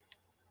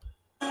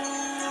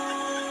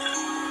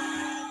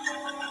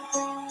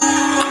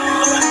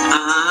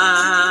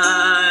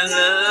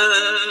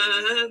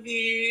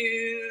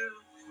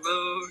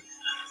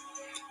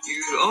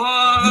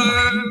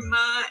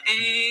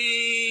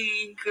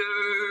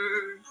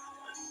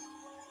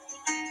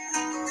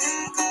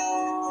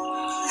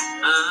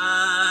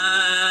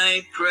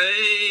I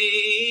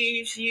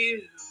praise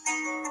you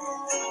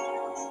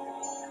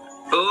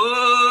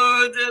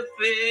for the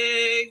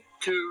victory,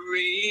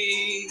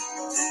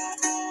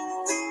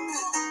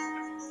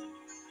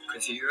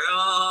 'cause you're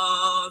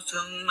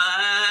awesome,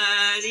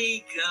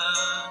 mighty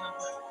God.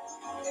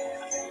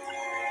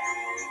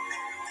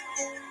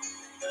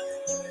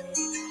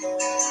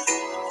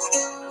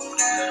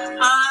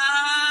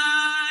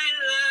 I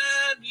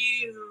love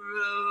you,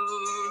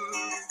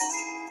 Lord.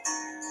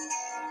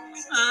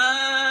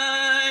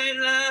 I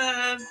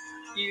love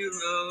you,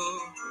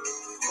 Lord.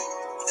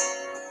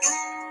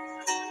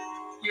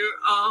 You're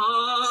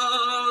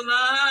all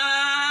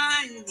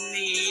I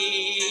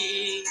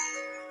need.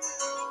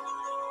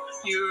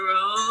 You're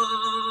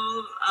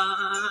all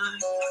I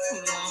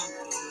want.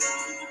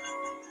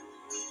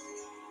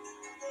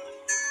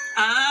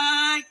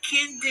 I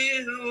can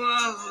do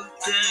all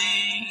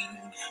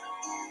things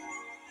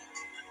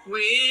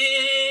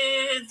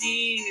with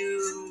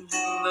you,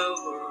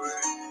 Lord.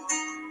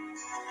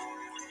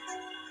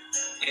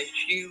 As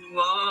you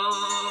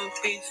walk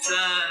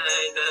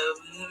beside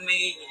of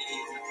me,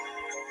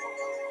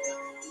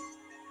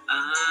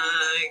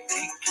 I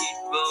can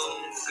keep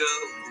on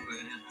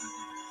going.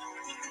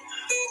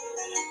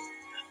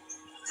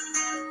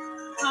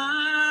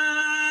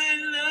 I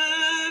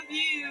love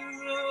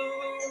you,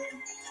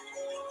 Lord.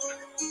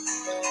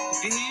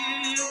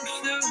 You're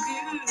so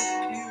good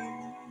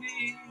to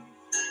me.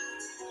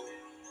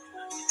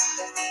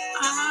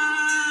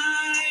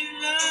 I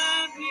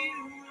love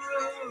you,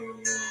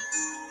 Lord.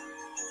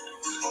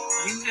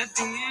 You have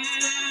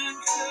been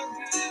so